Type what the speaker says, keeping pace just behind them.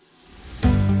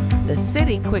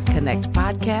City Quick Connect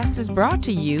podcast is brought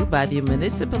to you by the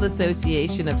Municipal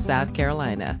Association of South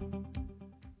Carolina.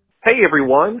 Hey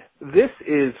everyone, this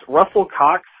is Russell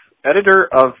Cox, editor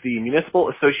of the Municipal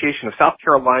Association of South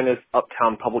Carolina's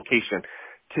Uptown publication.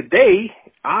 Today,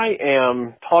 I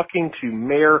am talking to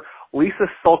Mayor Lisa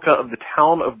Sulka of the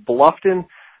town of Bluffton.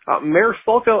 Mayor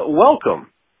Sulka,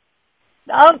 welcome.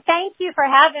 Oh, thank you for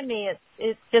having me.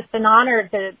 It's just an honor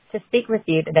to speak with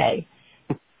you today.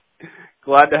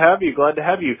 Glad to have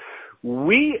you.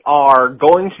 We are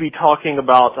going to be talking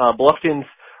about Bluffton's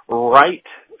Wright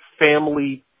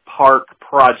Family Park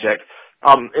project.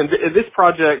 In this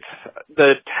project,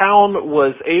 the town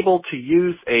was able to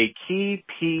use a key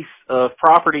piece of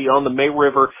property on the May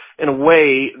River in a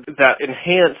way that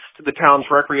enhanced the town's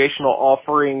recreational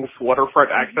offerings,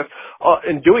 waterfront access,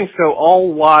 and doing so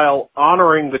all while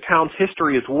honoring the town's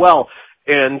history as well.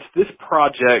 And this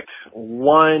project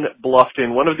won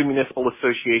Bluffton one of the Municipal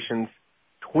Association's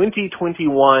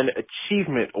 2021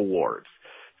 Achievement Awards.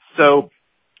 So,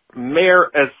 Mayor,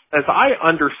 as I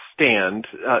understand,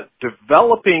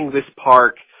 developing this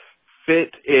park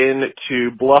fit into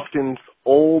Bluffton's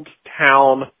Old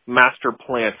Town Master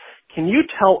Plan. Can you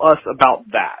tell us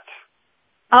about that?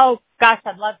 Oh, gosh,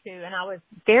 I'd love to. And I was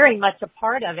very much a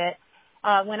part of it.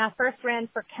 When I first ran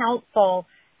for council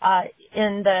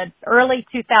in the early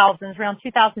 2000s, around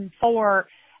 2004,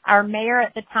 our mayor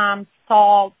at the time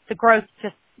saw the growth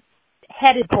just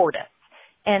headed toward us.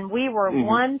 And we were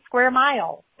 1 square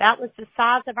mile. That was the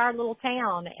size of our little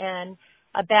town and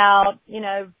about,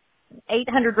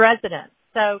 800 residents.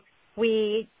 So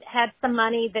we had some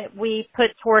money that we put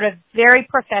toward a very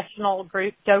professional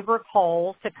group, Dover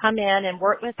Coal, to come in and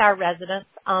work with our residents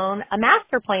on a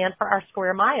master plan for our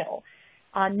square mile,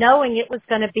 knowing it was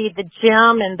going to be the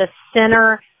gem and the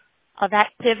center of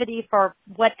activity for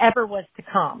whatever was to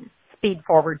come. Speed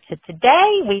forward to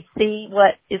today, we see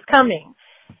what is coming.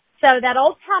 So that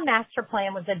Old Town Master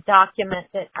Plan was a document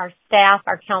that our staff,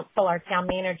 our council, our town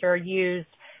manager used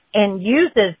and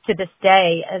uses to this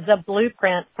day as a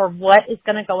blueprint for what is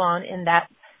going to go on in that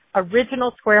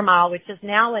original square mile, which is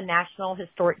now a National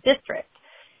Historic District.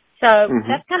 So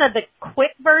that's kind of the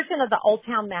quick version of the Old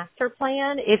Town Master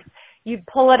Plan. If you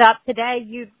pull it up today,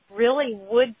 you really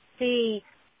would see,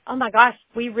 oh my gosh,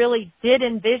 we really did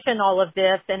envision all of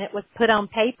this, and it was put on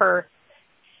paper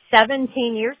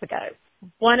 17 years ago.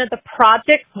 One of the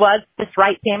projects was this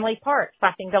Wright Family Park. So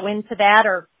I can go into that,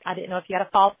 or I didn't know if you had a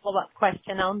follow-up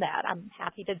question on that. I'm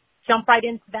happy to jump right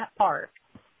into that part.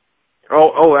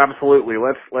 Oh, absolutely.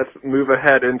 Let's move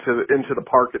ahead into the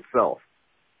park itself.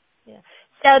 Yeah.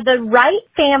 So the Wright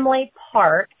Family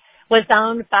Park was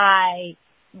owned by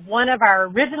one of our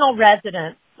original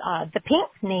residents, the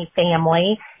Pinckney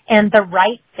family and the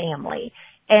Wright family.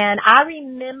 And I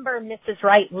remember Mrs.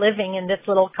 Wright living in this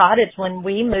little cottage when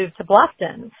we moved to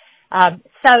Bluffton.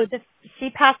 She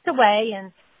passed away,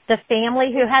 and the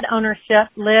family who had ownership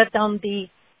lived on the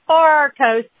far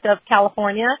coast of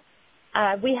California.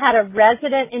 We had a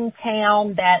resident in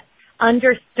town that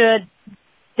understood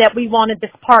that we wanted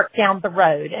this park down the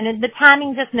road, and the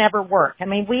timing just never worked. I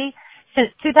mean, since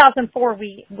 2004,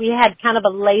 we had kind of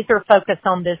a laser focus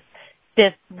on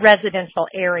this residential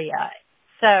area.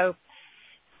 So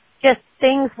just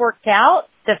things worked out.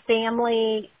 The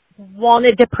family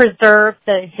wanted to preserve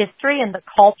the history and the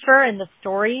culture and the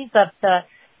stories of the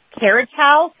carriage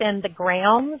house and the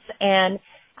grounds. And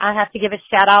I have to give a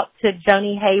shout out to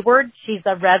Joni Hayward. She's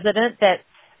a resident that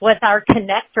was our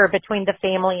connector between the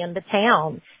family and the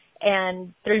town.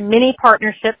 And through many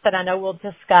partnerships that I know we'll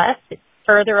discuss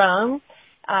further on,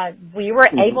 we were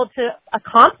able to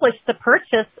accomplish the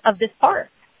purchase of this park.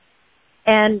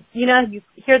 And, you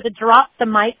hear the drop the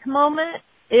mic moment.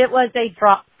 It was a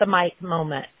drop the mic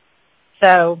moment.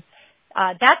 So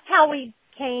that's how we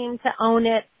came to own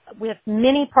it with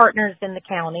many partners in the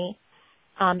county.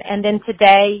 And then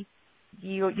today,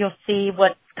 you'll see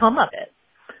what's come of it.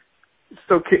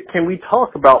 So can we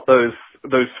talk about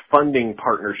those funding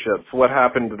partnerships? What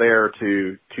happened there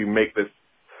to make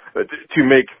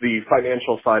the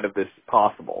financial side of this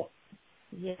possible?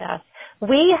 Yes.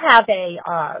 We have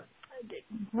a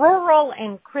rural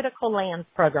and critical lands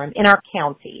program in our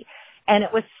county, and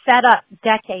it was set up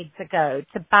decades ago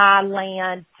to buy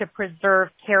land, to preserve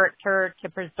character, to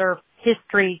preserve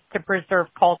history, to preserve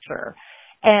culture,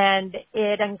 and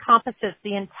it encompasses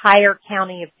the entire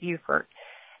county of Beaufort.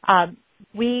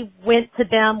 We went to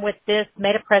them with this,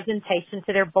 made a presentation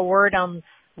to their board on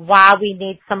why we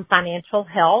need some financial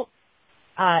help,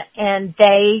 and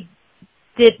they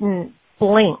didn't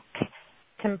blink.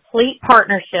 Complete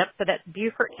partnership, so that's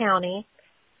Beaufort County,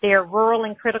 their rural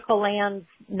and critical lands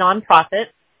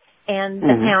nonprofit, and the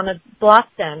town of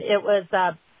Bluffton. It was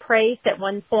appraised at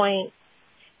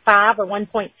 1.5 or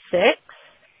 1.6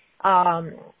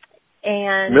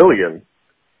 and million.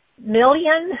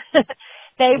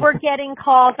 They were getting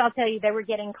calls. I'll tell you, they were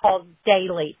getting calls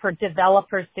daily for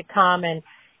developers to come, and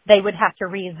they would have to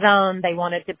rezone. They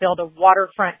wanted to build a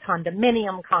waterfront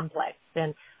condominium complex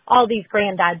and all these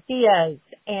grand ideas.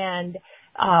 And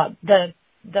the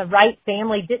Wright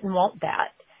family didn't want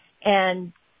that.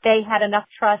 And they had enough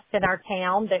trust in our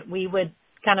town that we would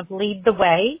kind of lead the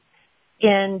way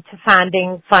into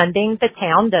finding funding. The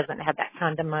town doesn't have that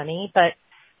kind of money, but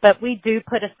we do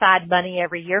put aside money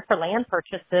every year for land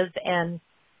purchases, and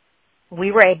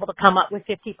we were able to come up with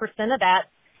 50% of that,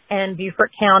 and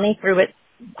Beaufort County, through its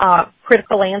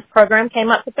Critical Lands program, came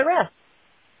up with the rest.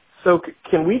 So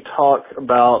can we talk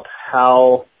about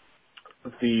how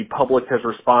the public has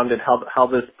responded, how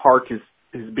this park is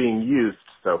being used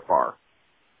so far?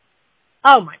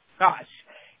 Oh my gosh.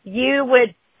 You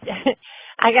would,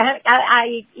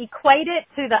 I equate it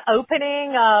to the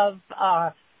opening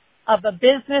of a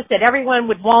business that everyone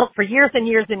would want for years and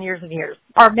years and years and years.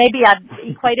 Or maybe I'd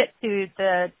equate it to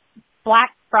the Black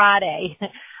Friday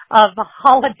of the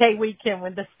holiday weekend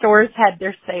when the stores had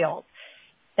their sales.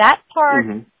 That park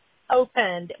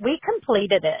opened. We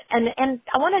completed it. And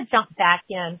I want to jump back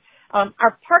in. Our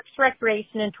Parks,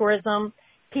 Recreation, and Tourism,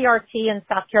 PRT in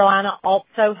South Carolina,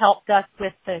 also helped us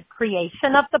with the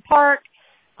creation of the park,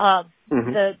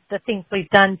 the things we've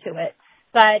done to it.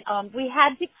 But we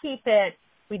had to keep it.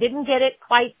 We didn't get it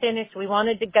quite finished. We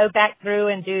wanted to go back through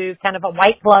and do kind of a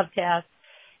white glove test.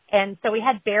 And so we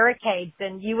had barricades,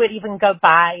 and you would even go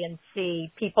by and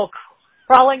see people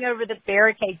crawling over the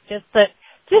barricades just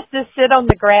to sit on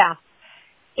the grass.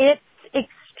 It's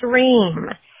extreme.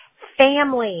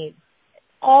 Families,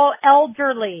 all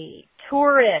elderly,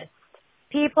 tourists,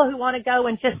 people who want to go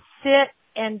and just sit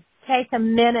and take a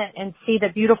minute and see the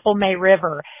beautiful May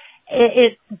River.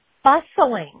 It's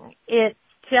bustling. It's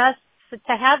just, to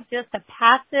have just a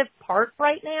passive park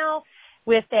right now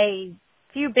with a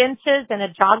few benches and a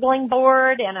joggling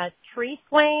board and a tree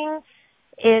swing,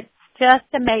 it's just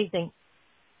amazing.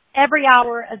 Every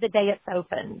hour of the day it's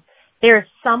open, there's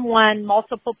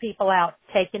multiple people out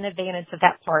taking advantage of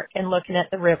that park and looking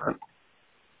at the river.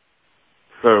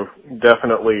 So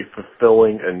definitely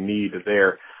fulfilling a need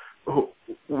there.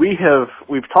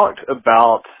 We've talked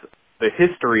about the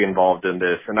history involved in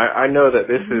this, and I know that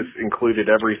this has included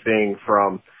everything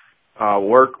from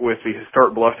work with the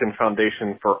Historic Bluffton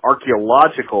Foundation for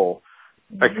archaeological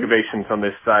excavations on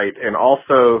this site, and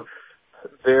also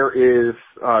there is,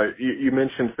 you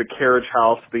mentioned the carriage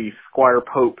house, the Squire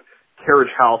Pope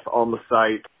carriage house on the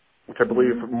site, which I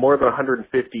believe is more than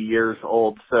 150 years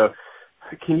old. So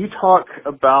can you talk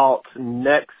about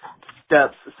next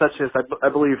steps, such as, I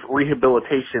believe,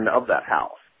 rehabilitation of that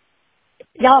house?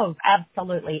 Oh,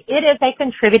 absolutely. It is a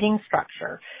contributing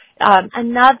structure.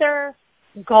 Another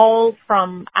goal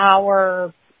from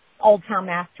our Old Town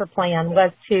Master Plan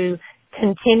was to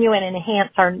continue and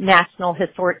enhance our National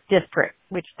Historic District,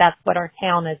 which that's what our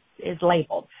town is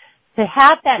labeled. To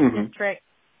have that district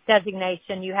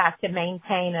designation, you have to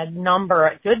maintain a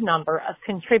good number of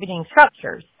contributing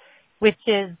structures, which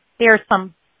is, there are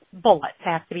some bullets. It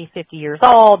has to be 50 years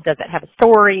old. Does it have a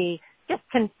story? Just,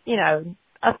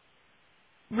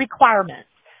 requirements.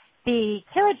 The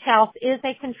carriage house is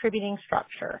a contributing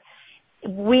structure.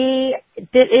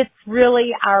 It's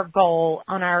really our goal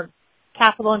on our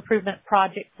capital improvement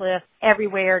project list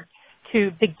everywhere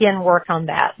to begin work on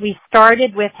that. We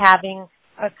started with having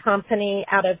a company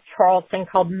out of Charleston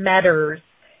called Medders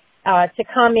to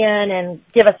come in and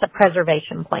give us a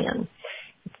preservation plan.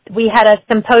 We had a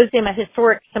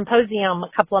historic symposium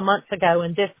a couple of months ago,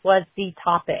 and this was the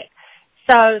topic.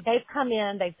 So they've come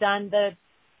in, they've done the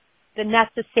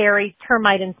necessary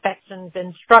termite inspections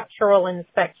and structural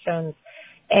inspections,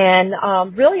 and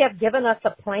really have given us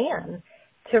a plan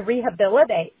to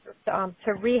rehabilitate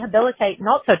and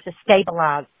also to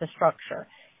stabilize the structure.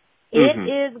 It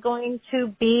is going to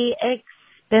be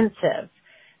expensive,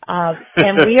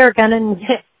 and we are going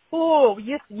to.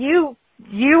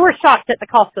 You were shocked at the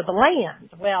cost of the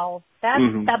land. Well, that's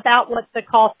about what the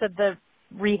cost of the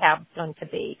rehab's going to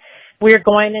be. We're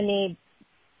going to need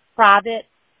private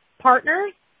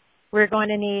partners. We're going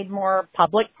to need more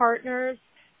public partners,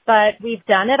 but we've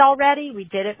done it already. We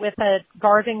did it with a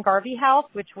Garvin Garvey house,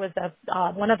 which was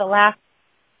one of the last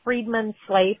freedmen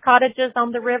slave cottages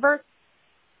on the river.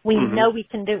 We know we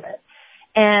can do it.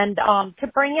 And to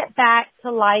bring it back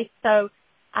to life, so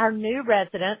our new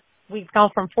residents, we've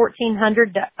gone from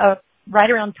 1,400 to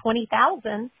right around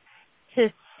 20,000 to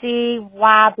see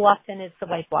why Bluffton is the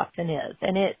way Bluffton is.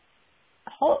 And it's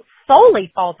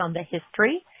solely falls on the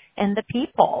history and the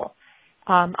people,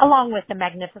 along with the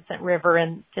magnificent river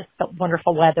and just the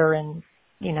wonderful weather and,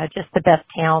 just the best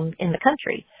town in the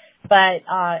country. But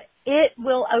it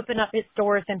will open up its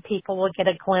doors and people will get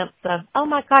a glimpse of, oh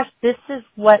my gosh, this is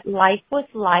what life was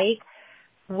like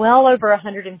well over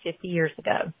 150 years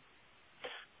ago.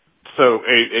 So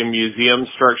a museum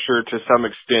structure, to some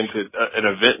extent, an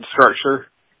event structure?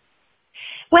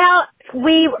 Well,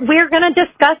 we're going to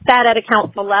discuss that at a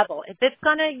council level. If it's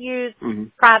going to use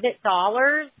private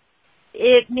dollars,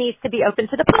 it needs to be open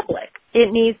to the public.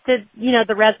 It needs to,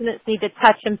 the residents need to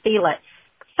touch and feel it.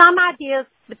 Some ideas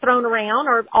thrown around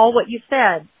are all what you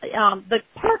said. The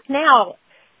park now,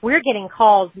 we're getting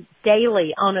calls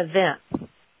daily on events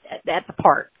at the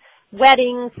park.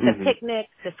 Weddings, the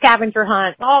picnics, the scavenger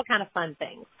hunts, all kind of fun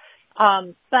things.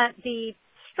 But the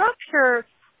structure,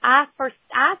 I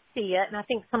see it, and I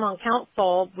think some on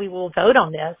council, we will vote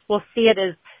on this, we'll see it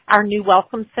as our new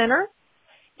welcome center.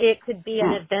 It could be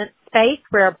an event space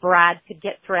where a bride could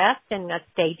get dressed in a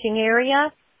staging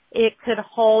area. It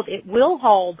will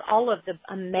hold all of the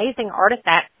amazing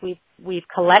artifacts we've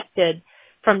collected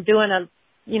from doing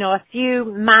a few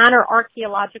minor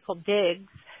archaeological digs.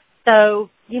 So,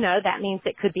 that means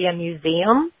it could be a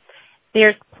museum.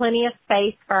 There's plenty of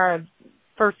space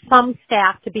for some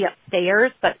staff to be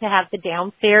upstairs, but to have the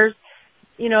downstairs,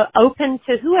 open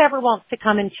to whoever wants to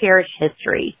come and cherish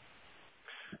history.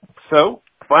 So,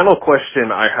 final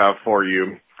question I have for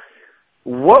you.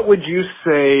 What would you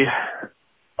say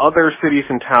other cities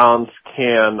and towns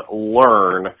can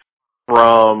learn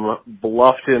from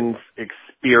Bluffton's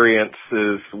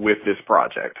experiences with this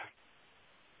project?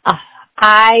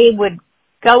 I would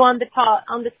go on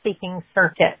the speaking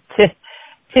circuit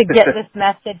to get this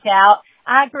message out.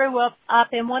 I grew up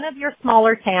in one of your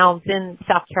smaller towns in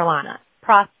South Carolina,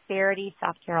 Prosperity,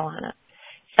 South Carolina.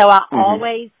 So I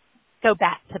always go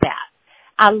back to that.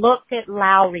 I looked at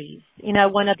Lowry's,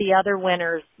 one of the other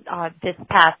winners this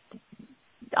past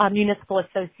municipal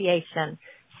association.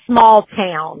 Small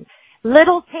town,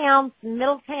 little towns,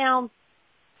 middle towns,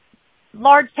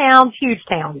 large towns, huge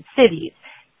towns, cities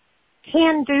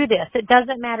can do this. It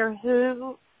doesn't matter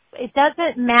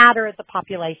the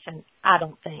population, I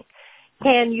don't think.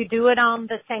 Can you do it on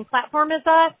the same platform as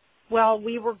us? Well,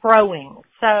 we were growing.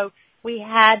 So we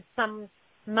had some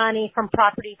money from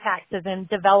property taxes and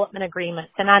development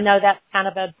agreements. And I know that's kind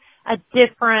of a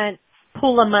different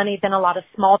pool of money than a lot of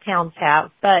small towns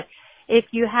have. But if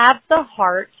you have the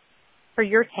heart for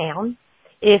your town,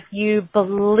 if you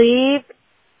believe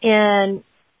in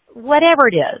whatever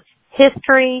it is,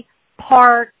 history,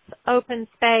 parks, open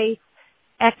space,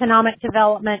 economic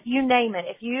development, you name it.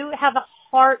 If you have a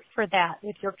heart for that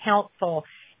with your council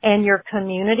and your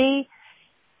community,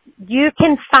 you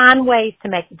can find ways to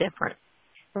make a difference.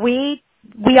 We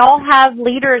all have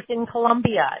leaders in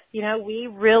Columbia.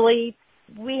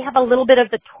 We have a little bit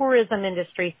of the tourism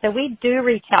industry, so we do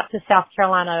reach out to South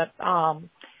Carolina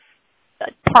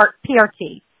Park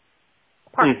PRT.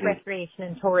 Parks, Recreation,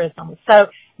 and Tourism. So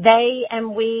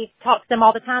we talk to them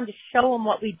all the time to show them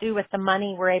what we do with the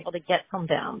money we're able to get from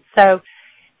them. So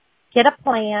get a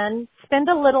plan, spend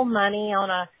a little money on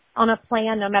a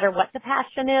plan no matter what the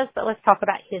passion is, but let's talk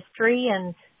about history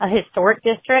and a historic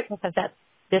district because that's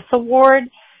this award.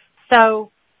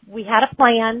 So we had a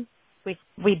plan.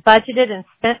 We budgeted and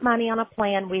spent money on a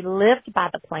plan. We lived by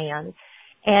the plan,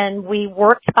 and we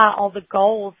worked by all the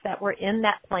goals that were in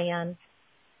that plan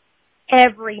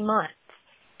every month.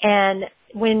 And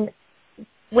when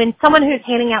someone who's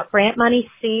handing out grant money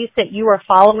sees that you are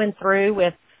following through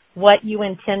with what you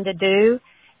intend to do,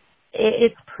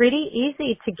 it's pretty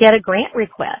easy to get a grant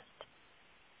request.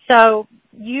 So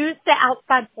use the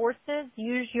outside forces,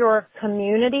 use your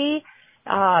community,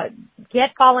 get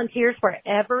volunteers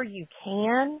wherever you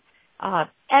can.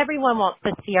 Everyone wants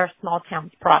to see our small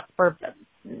towns prosper.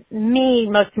 Me,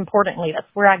 most importantly,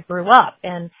 that's where I grew up.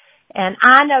 And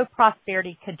I know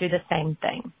Prosperity could do the same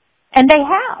thing. And they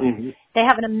have. They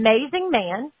have an amazing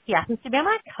man. He happens to be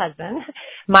my cousin,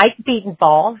 Mike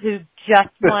Beatonball, who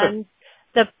just won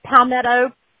the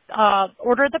Palmetto,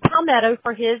 Order of the Palmetto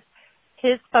for his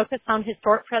focus on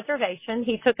historic preservation.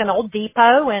 He took an old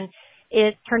depot and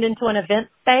it turned into an event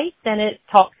space, and it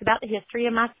talks about the history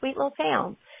of my sweet little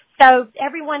town. So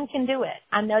everyone can do it.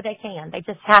 I know they can. They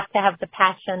just have to have the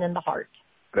passion and the heart.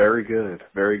 Very good.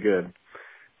 Very good.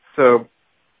 So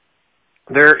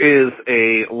there is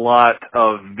a lot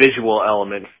of visual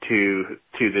elements to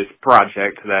this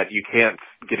project that you can't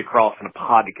get across in a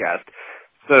podcast.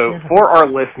 So for our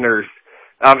listeners,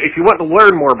 If you want to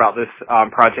learn more about this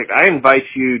project, I invite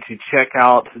you to check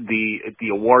out the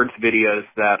awards videos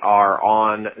that are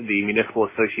on the Municipal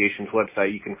Association's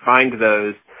website. You can find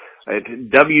those at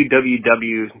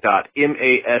www.masc.sc.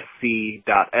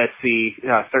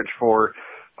 Search for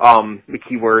the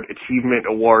keyword Achievement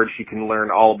Awards. You can learn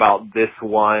all about this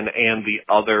one and the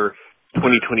other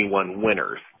 2021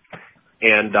 winners.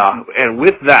 And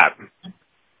with that,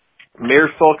 Mayor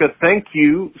Sulka, thank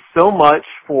you so much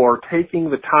for taking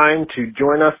the time to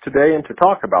join us today and to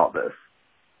talk about this.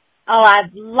 Oh, I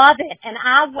love it. And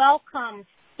I welcome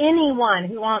anyone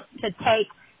who wants to take,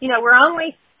 we're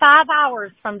only 5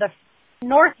 hours from the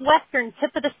northwestern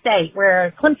tip of the state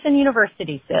where Clemson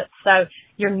University sits. So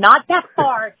you're not that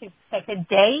far to take a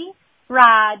day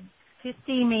ride to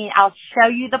see me. I'll show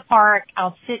you the park.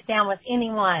 I'll sit down with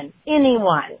anyone who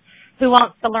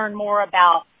wants to learn more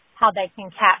about how they can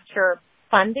capture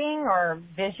funding or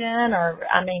vision or,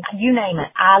 you name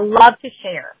it. I love to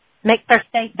share, make their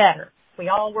state better. We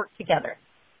all work together.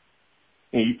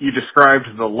 You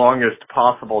described the longest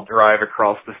possible drive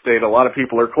across the state. A lot of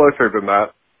people are closer than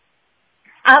that.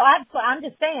 I'm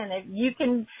just saying,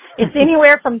 it's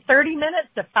anywhere from 30 minutes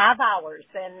to 5 hours,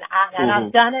 and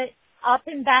I've done it up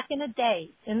and back in a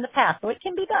day in the past, so it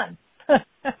can be done.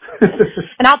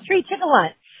 And I'll treat you to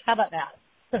lunch. How about that?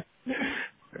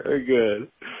 Very good.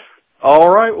 All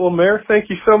right. Well, Mayor, thank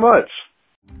you so much.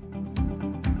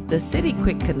 The City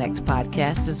Quick Connect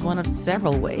podcast is one of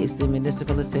several ways the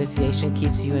Municipal Association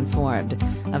keeps you informed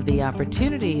of the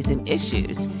opportunities and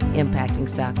issues impacting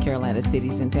South Carolina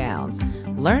cities and towns.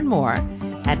 Learn more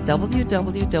at www.masc.sc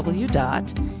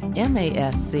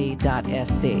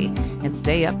and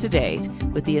stay up to date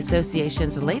with the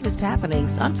association's latest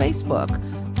happenings on Facebook,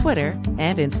 Twitter,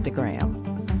 and Instagram.